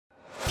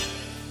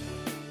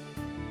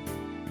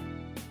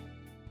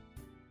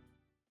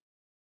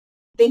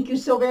Thank you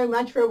so very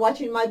much for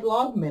watching my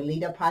blog.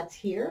 Melida Potts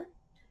here.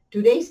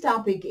 Today's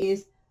topic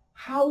is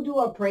how do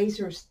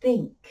appraisers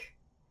think?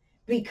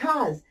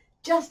 Because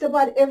just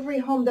about every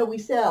home that we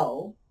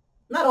sell,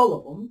 not all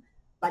of them,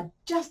 but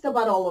just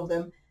about all of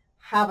them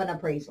have an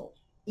appraisal,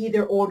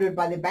 either ordered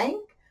by the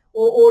bank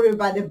or ordered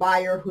by the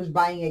buyer who's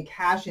buying it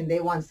cash and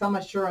they want some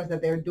assurance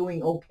that they're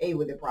doing okay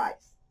with the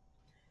price.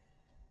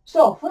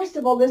 So first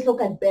of all, let's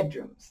look at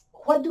bedrooms.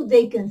 What do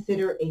they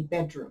consider a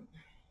bedroom?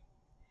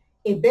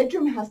 A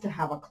bedroom has to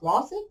have a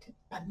closet,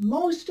 but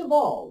most of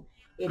all,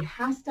 it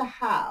has to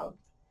have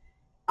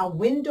a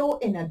window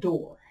and a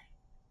door,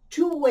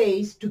 two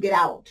ways to get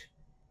out.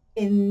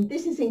 And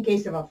this is in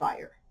case of a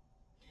fire.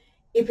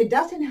 If it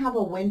doesn't have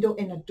a window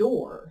and a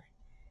door,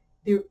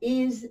 there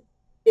is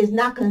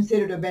not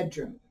considered a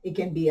bedroom. It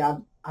can be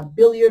a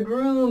billiard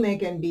room, it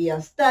can be a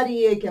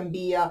study, it can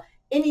be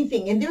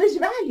anything. And there is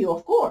value,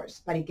 of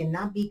course, but it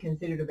cannot be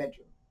considered a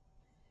bedroom.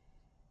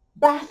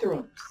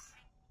 Bathrooms.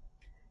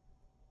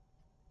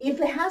 If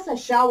it has a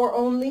shower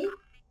only,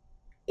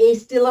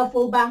 it's still a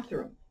full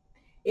bathroom.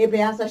 If it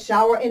has a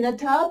shower in a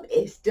tub,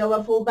 it's still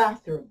a full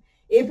bathroom.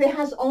 If it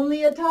has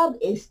only a tub,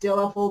 it's still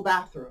a full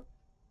bathroom.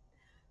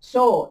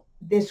 So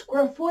the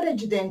square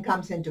footage then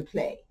comes into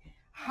play.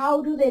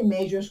 How do they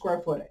measure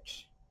square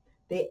footage?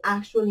 They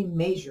actually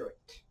measure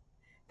it.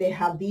 They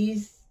have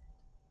these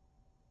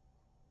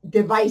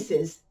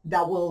devices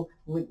that will,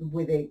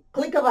 with a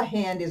click of a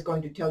hand, is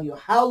going to tell you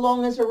how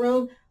long is a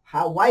room,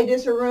 how wide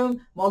is a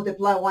room,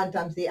 multiply one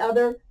times the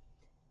other,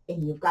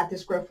 and you've got the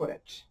square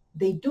footage.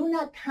 They do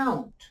not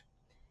count.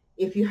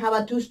 If you have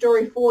a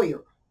two-story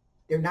foyer,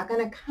 they're not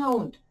going to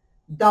count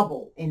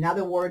double. In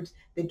other words,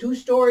 the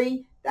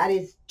two-story, that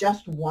is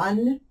just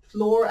one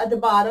floor at the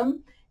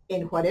bottom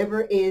and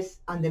whatever is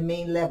on the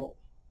main level.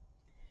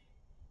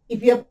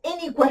 If you have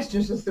any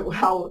questions as to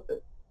how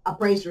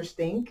appraisers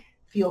think,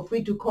 feel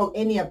free to call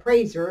any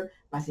appraiser.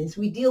 But since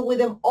we deal with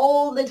them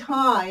all the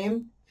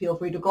time, feel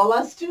free to call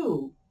us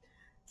too.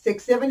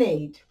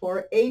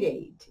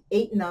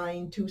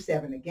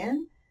 678-488-8927.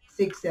 Again,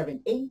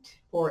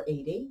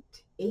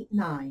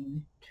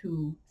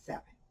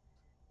 678-488-8927.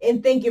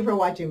 And thank you for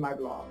watching my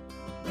blog.